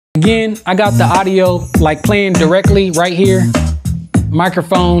Again, I got the audio like playing directly right here.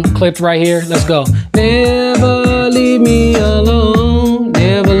 Microphone clipped right here. Let's go. Never leave me alone.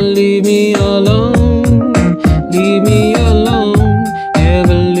 Never leave me alone. Leave me alone.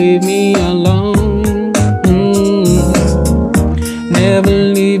 Never leave me alone. Never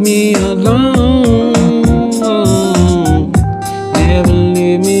leave me alone. Never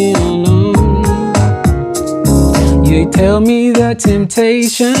leave me alone. You tell me that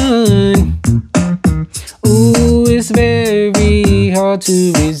temptation, ooh, it's very hard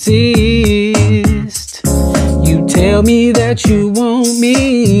to resist. You tell me that you want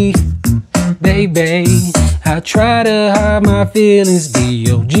me, baby. I try to hide my feelings.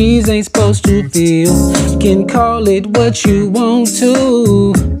 DOGs ain't supposed to feel. You can call it what you want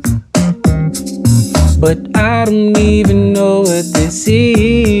to, but I don't even know what this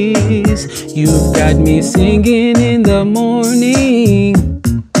is. You've got me singing in the morning.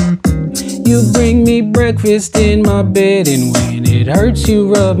 You bring me breakfast in my bed, and when it hurts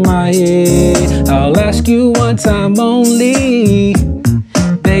you rub my head. I'll ask you one time only,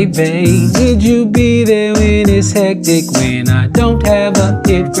 baby, would you be there when it's hectic, when I don't have a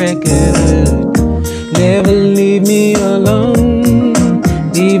hit record? Never leave me alone,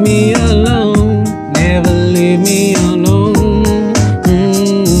 leave me alone, never leave me alone.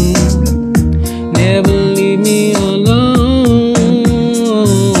 Never leave me alone,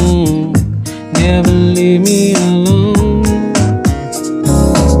 never leave me alone.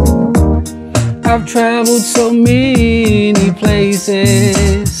 I've traveled so many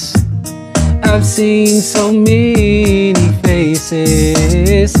places, I've seen so many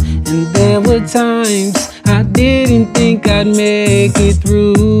faces, and there were times I didn't think I'd make it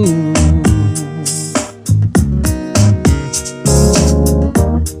through.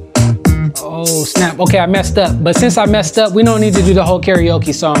 Oh snap, okay, I messed up. But since I messed up, we don't need to do the whole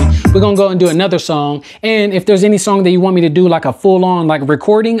karaoke song. We're gonna go and do another song. And if there's any song that you want me to do like a full-on like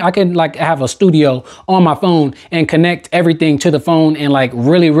recording, I can like have a studio on my phone and connect everything to the phone and like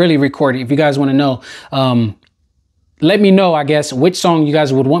really record it. If you guys want to know, let me know, I guess, which song you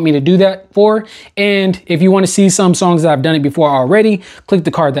guys would want me to do that for. And if you want to see some songs that I've done it before already, click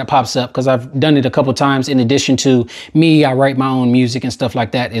the card that pops up, because I've done it a couple times. In addition to me, I write my own music and stuff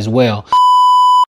like that as well.